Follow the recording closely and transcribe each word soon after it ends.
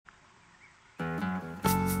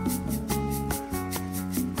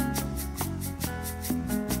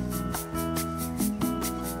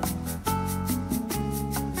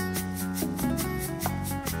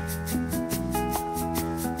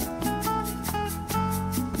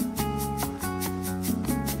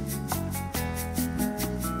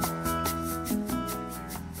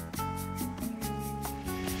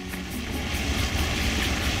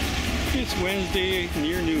It's Wednesday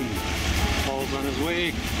near noon. Paul's on his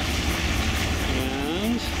way,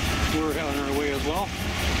 and we're on our way as well.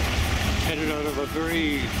 Headed out of a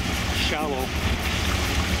very shallow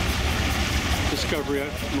Discovery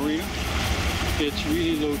marina. It's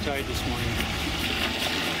really low tide this morning.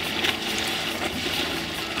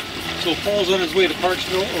 So Paul's on his way to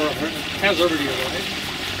Parksville, or has already arrived.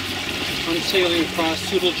 I'm sailing across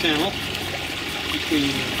Soodle Channel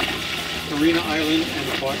between Marina Island and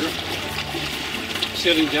the Quadra.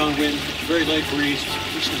 Sailing downwind, very light breeze,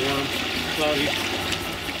 it's warm, cloudy.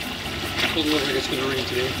 Doesn't look like it's going to rain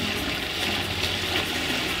today.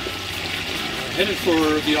 Headed for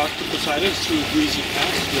the Octopus Islands through Breezy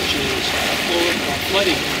Pass, which is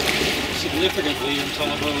flooding significantly until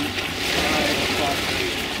about 5 o'clock today.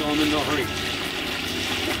 So I'm in no hurry.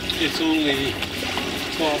 It's only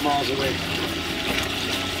 12 miles away.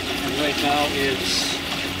 And right now it's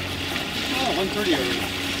 1:30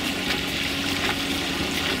 already.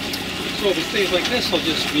 So if it stays like this, I'll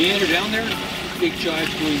just meander down there. Big jive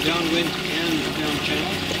going downwind and down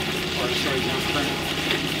channel. Or sorry, down current.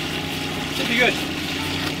 Should be good.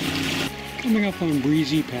 Coming up on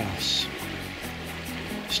Breezy Pass.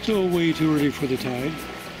 Still way too early for the tide.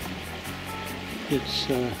 It's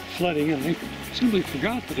flooding, and I simply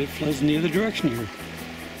forgot that it floods in the other direction here.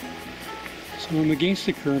 So I'm against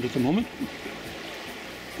the current at the moment,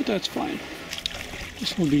 but that's fine.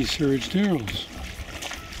 This will be Surge Narrows.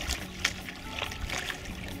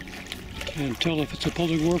 Can't tell if it's a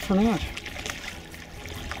public wharf or not.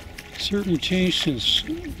 It's certainly changed since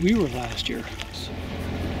we were last year.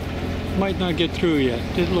 Might not get through yet.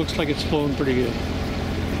 It looks like it's flowing pretty good.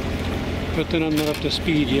 But then I'm not up to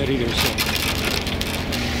speed yet either, so.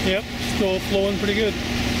 Yep, still flowing pretty good.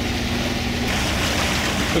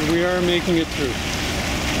 But we are making it through.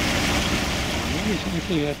 It's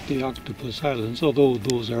actually at the Octopus Islands, although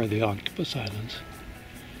those are the Octopus Islands.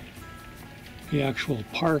 The actual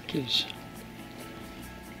park is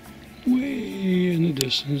way in the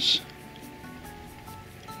distance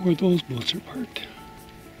where those boats are parked.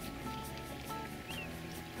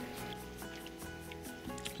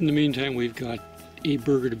 In the meantime, we've got a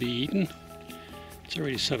burger to be eaten. It's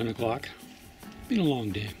already 7 o'clock. Been a long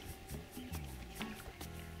day.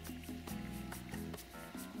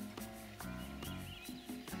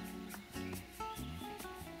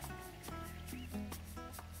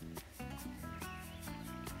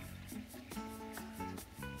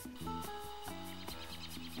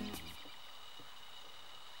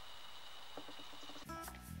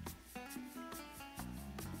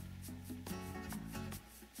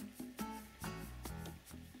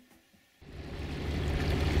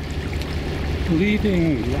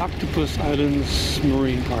 Leaving the Octopus Islands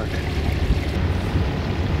Marine Park.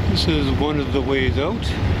 This is one of the ways out.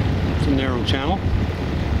 It's a narrow channel,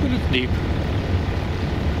 but it's deep.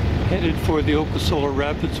 Headed for the Okeechobee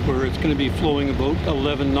Rapids, where it's going to be flowing about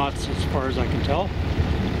 11 knots as far as I can tell,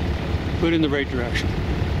 but in the right direction.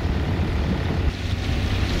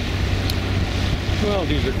 Well,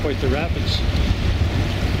 these are quite the rapids.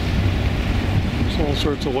 There's all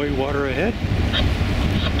sorts of white water ahead.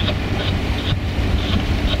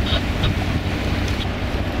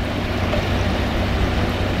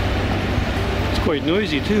 Quite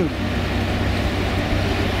noisy too.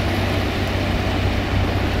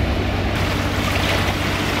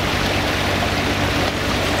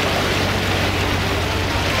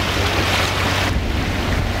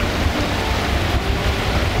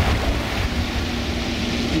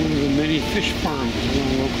 One of the many fish farms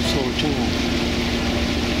along Okeechobee Channel.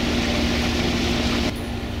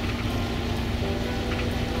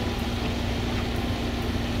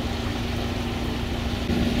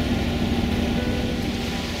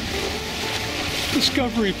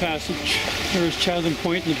 Discovery Passage. There's Chatham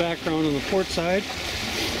Point in the background on the port side.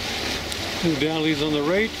 The Valley's on the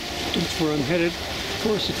right. That's where I'm headed. Of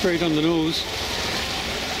course, it's right on the nose.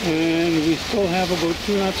 And we still have about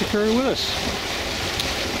 2 knots of current with us.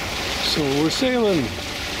 So we're sailing.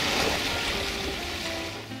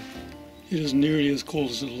 It is nearly as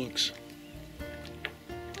cold as it looks.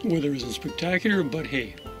 Weather isn't spectacular, but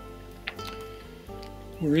hey.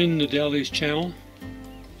 We're in the Dalles Channel.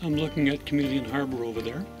 I'm looking at Chameleon Harbor over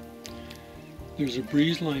there. There's a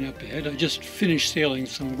breeze line up ahead. I just finished sailing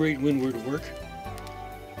some great windward work.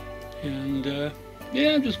 And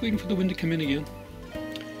yeah, I'm just waiting for the wind to come in again.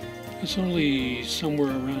 It's only somewhere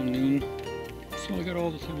around noon, so I got all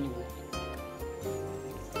the time in the world.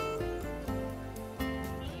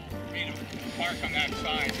 Park on that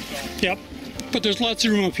side, so. Yep, but there's lots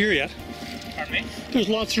of room up here yet. Pardon me? There's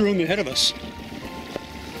lots of room ahead of us.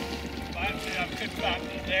 I could stop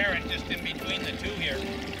there and just in between the two here.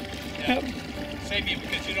 Yep. Save you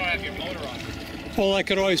because you don't have your motor on. Well, I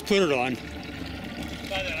could always put it on.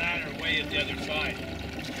 Either that or way at the other side.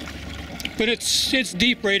 But it's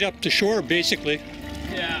deep right up to shore, basically.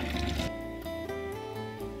 Yeah.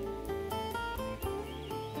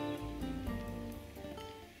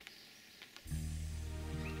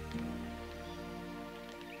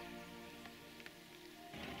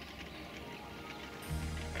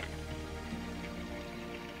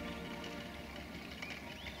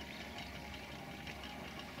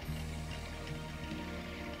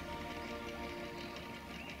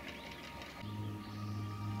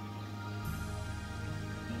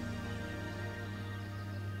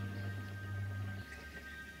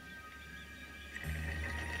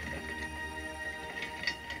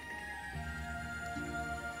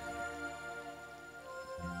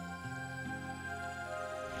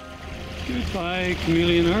 Goodbye,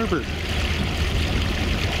 Chameleon Harbor.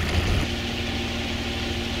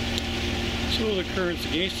 So the current's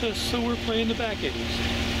against us, so we're playing the back eddies.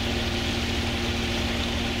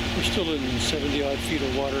 We're still in 70 odd feet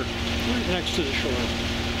of water right next to the shore,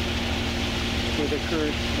 with a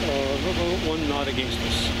current of about 1 knot against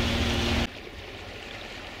us.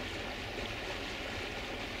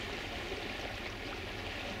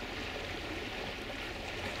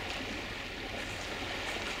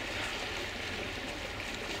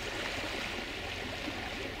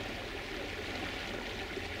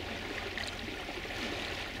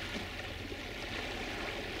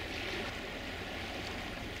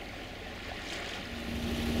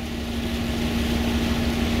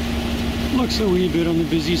 Looks a wee bit on the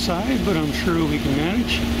busy side, but I'm sure we can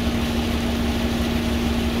manage.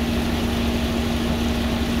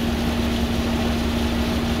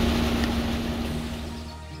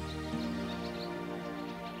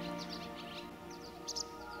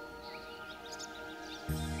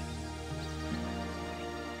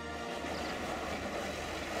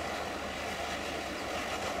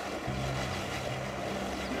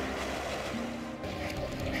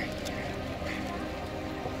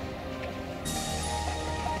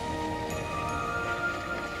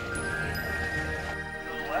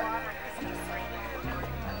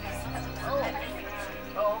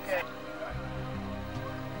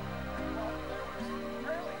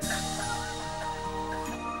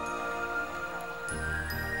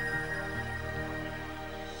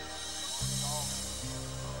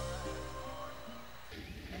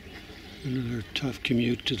 Another tough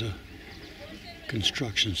commute to the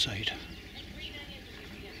construction site.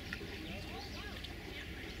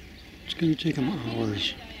 It's going to take them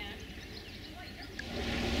hours.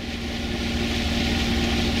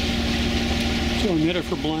 So I'm headed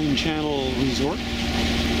for Blind Channel Resort.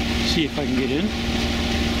 See if I can get in.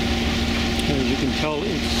 As you can tell,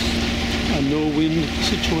 it's a no-wind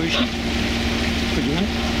situation again.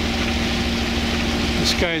 The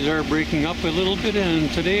skies are breaking up a little bit,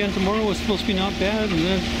 and today and tomorrow is supposed to be not bad, and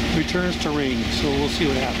then it returns to rain, so we'll see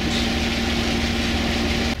what happens.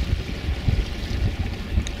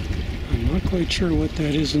 I'm not quite sure what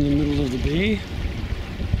that is in the middle of the bay,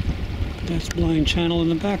 but that's Blind Channel in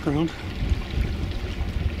the background.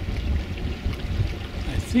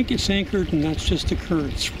 I think it's anchored, and that's just the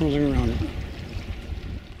current swirling around it.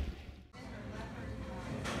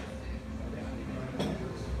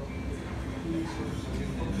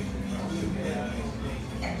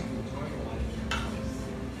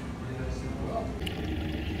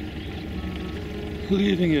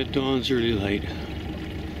 Leaving at dawn's early light.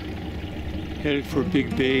 Headed for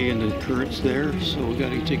Big Bay and the current's there, so we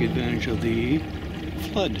got to take advantage of the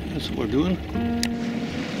flood. That's what we're doing.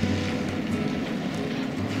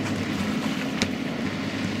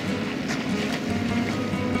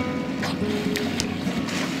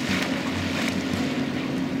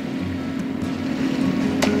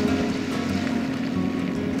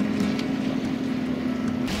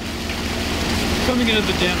 Coming into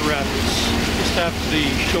the Den Rapids. Just after the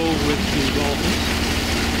show with the dolphins,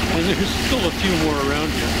 and there's still a few more around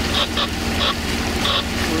here.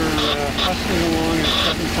 We're hustling along at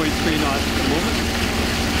 7.3 knots at the moment,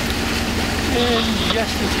 and yes,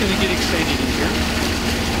 it's going to get exciting in here.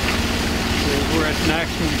 So we're at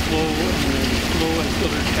maximum flow, and the flow at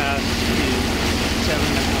Filtered Pass is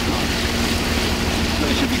 7.5 knots. So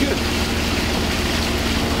it should be good.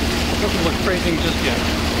 Doesn't look freezing just yet.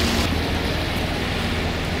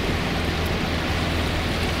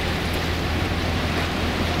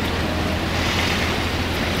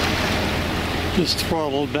 Just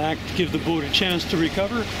throttled back to give the boat a chance to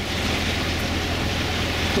recover.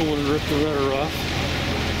 Don't want to rip the rudder off.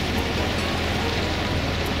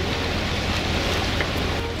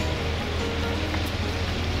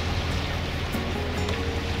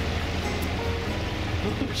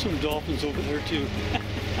 There's some dolphins over there too.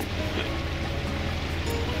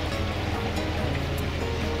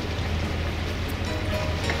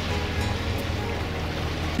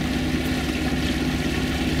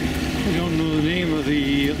 I don't know the name of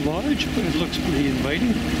the lodge, but it looks pretty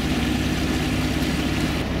inviting.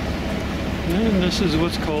 And this is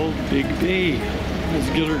what's called Big Bay, as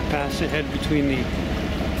Gillard Pass ahead between the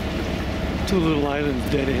two little islands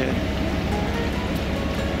dead ahead.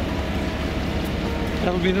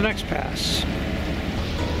 That'll be the next pass.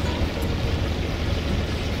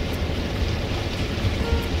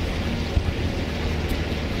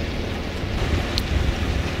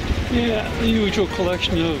 Yeah, the usual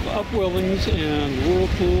collection of upwellings and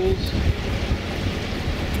whirlpools.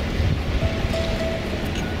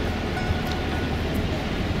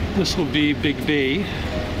 This will be Big Bay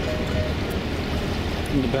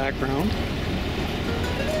in the background.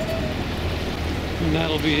 And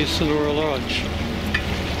that'll be Sonora Lodge.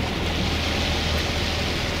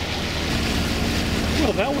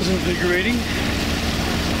 Well, that was invigorating.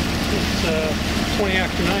 It's 20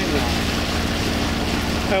 after 9 now.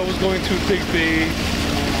 I was going through Big Bay,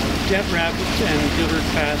 Dead Rapids, and Gillard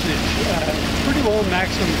Passage at pretty well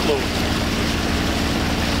maximum flow.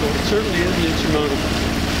 So it certainly isn't insurmountable.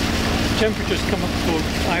 Temperatures come up to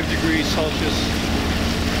about 5 degrees Celsius.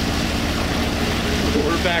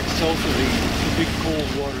 We're back south of the big cold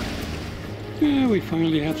water. Yeah, we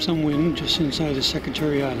finally have some wind just inside the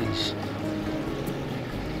Secretary Islands.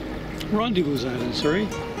 Rendezvous Island, sorry.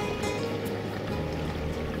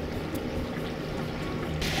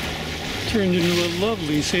 Turned into a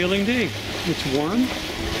lovely sailing day. It's warm.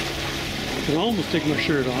 I can almost take my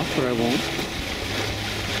shirt off, but I won't.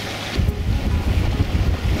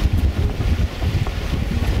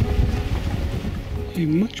 A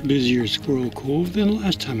much busier Squirrel Cove than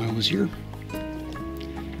last time I was here.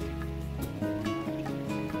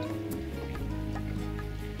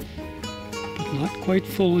 But not quite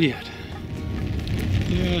full yet.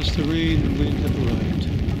 Yes, the rain and wind have arrived.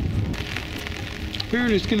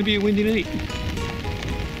 Apparently it's going to be a windy night.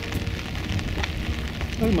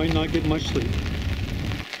 I might not get much sleep.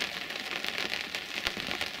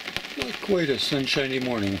 Not quite a sunshiny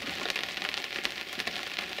morning. I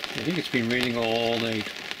think it's been raining all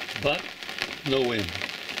night, but no wind.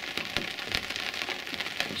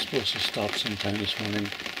 It's supposed to stop sometime this morning.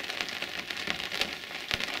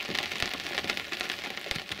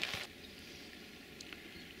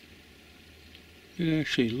 It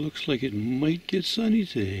actually looks like it might get sunny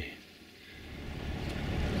today.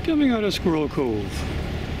 Coming out of Squirrel Cove.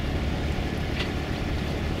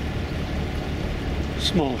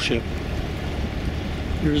 Small ship.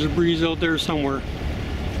 There's a breeze out there somewhere.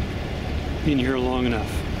 Been here long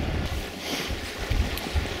enough.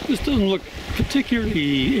 This doesn't look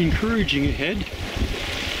particularly encouraging ahead,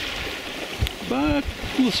 but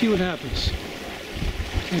we'll see what happens.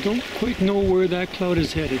 I don't quite know where that cloud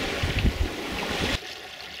is headed.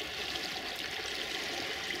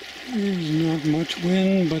 There's not much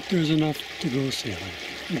wind, but there's enough to go sailing.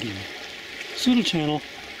 Again, this little channel,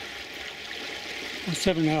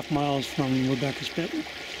 7.5 miles from Rebecca's Pit.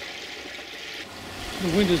 The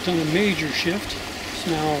wind has done a major shift. It's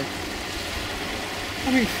now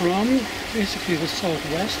coming from basically the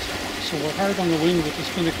southwest, so we're hard on the wind with the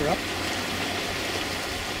spinnaker up.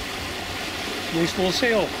 Nice little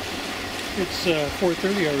sail. It's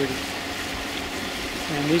 4:30 already.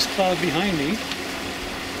 And this cloud behind me, as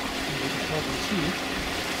you can probably see,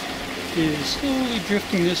 is slowly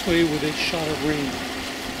drifting this way with its shot of rain.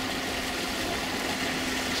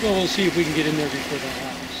 So we'll see if we can get in there before that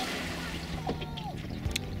happens.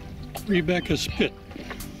 Rebecca's Pit.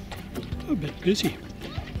 A bit busy.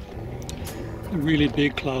 The really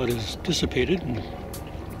big cloud has dissipated and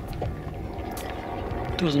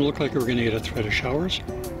it doesn't look like we're going to get a threat of showers.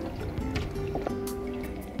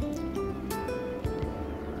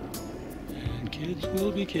 And kids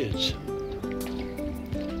will be kids.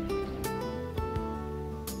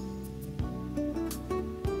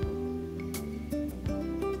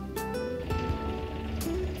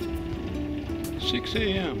 "6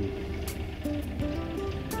 a.m.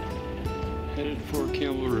 Headed for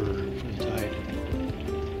Campbell River for the tide.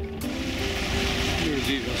 There's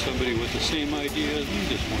even somebody with the same idea as me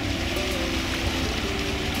this morning.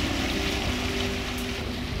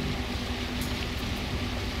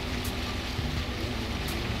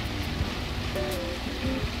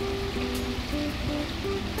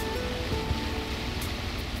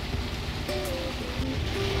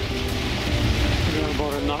 We got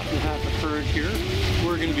about a knot and a half of current here.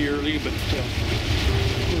 We're going to be early, but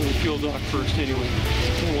we'll fuel dock first anyway.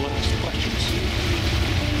 Then we'll ask questions.